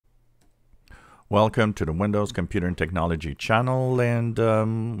Welcome to the Windows Computer and Technology channel, and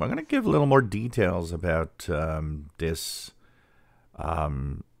I'm going to give a little more details about this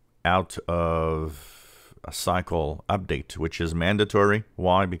out of a cycle update, which is mandatory.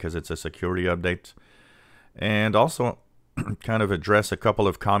 Why? Because it's a security update. And also kind of address a couple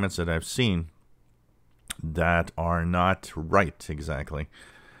of comments that I've seen that are not right exactly.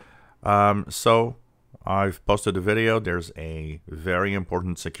 So I've posted a video. There's a very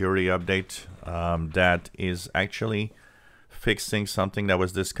important security update that is actually fixing something that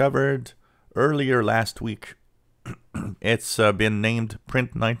was discovered earlier last week. It's been named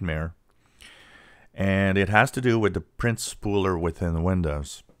Print Nightmare, and it has to do with the Print Spooler within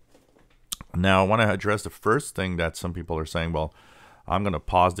Windows. Now, I want to address the first thing that some people are saying, well, I'm going to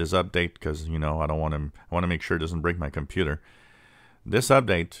pause this update because, I want to make sure it doesn't break my computer. This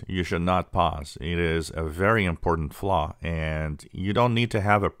update, you should not pause. It is a very important flaw, and you don't need to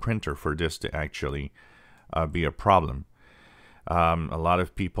have a printer for this to actually be a problem. A lot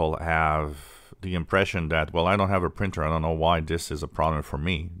of people have the impression that, well, I don't have a printer. I don't know why this is a problem for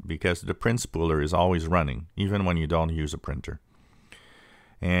me, because the Print Spooler is always running, even when you don't use a printer.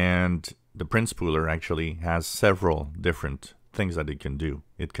 And the Print Spooler actually has several different things that it can do.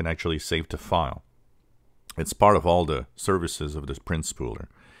 It can actually save the file. It's part of all the services of this Print Spooler.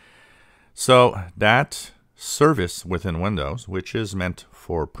 So that service within Windows, which is meant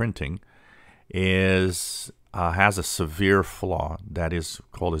for printing, has a severe flaw that is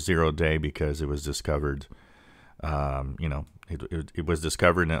called a 0-day because it was discovered. It was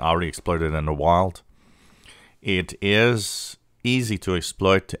discovered and already exploited in the wild. It is easy to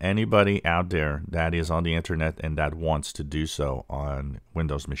exploit to anybody out there that is on the internet and that wants to do so on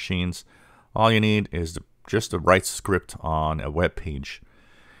Windows machines. All you need is just the right script on a web page,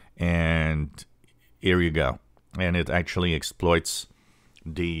 and here you go. And it actually exploits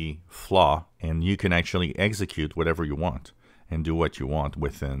the flaw, and you can actually execute whatever you want and do what you want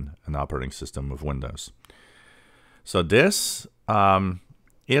within an operating system of Windows. So this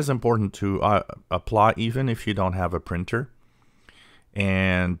is important to apply even if you don't have a printer,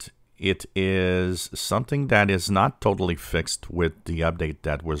 and it is something that is not totally fixed with the update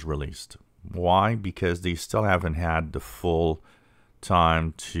that was released. Why? Because they still haven't had the full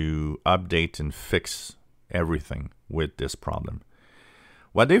time to update and fix everything with this problem.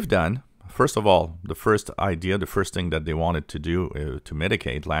 What they've done, first of all, the first thing that they wanted to do to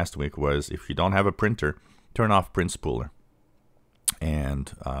mitigate last week was, if you don't have a printer, turn off Print Spooler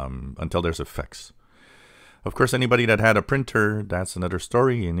and until there's a fix. Of course, anybody that had a printer, that's another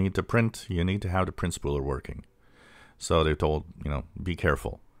story. You need to print. You need to have the Print Spooler working. So they're told, be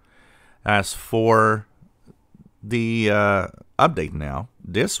careful. As for the update now,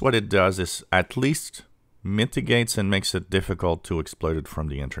 what it does is at least mitigates and makes it difficult to exploit it from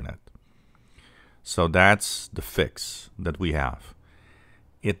the internet. So that's the fix that we have.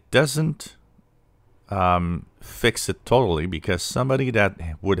 It doesn't fix it totally, because somebody that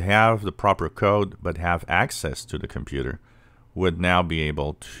would have the proper code but have access to the computer would now be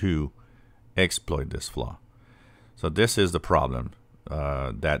able to exploit this flaw. So this is the problem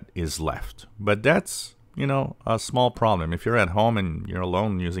that is left. But that's, a small problem. If you're at home and you're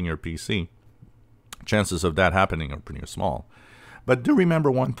alone using your PC, chances of that happening are pretty small. But do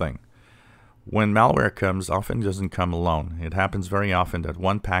remember one thing. When malware comes, often it doesn't come alone. It happens very often that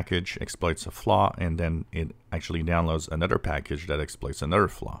one package exploits a flaw, and then it actually downloads another package that exploits another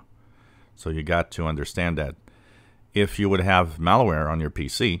flaw. So you got to understand that if you would have malware on your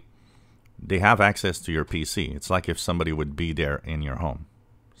PC, they have access to your PC. It's like if somebody would be there in your home.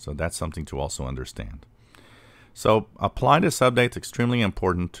 So that's something to also understand. So apply this update. Extremely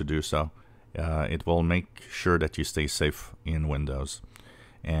important to do so. It will make sure that you stay safe in Windows,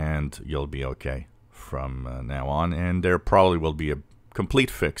 and you'll be okay from now on. And there probably will be a complete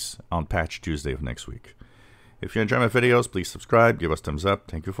fix on Patch Tuesday of next week. If you enjoy my videos, please subscribe, give us thumbs up.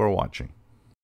 Thank you for watching.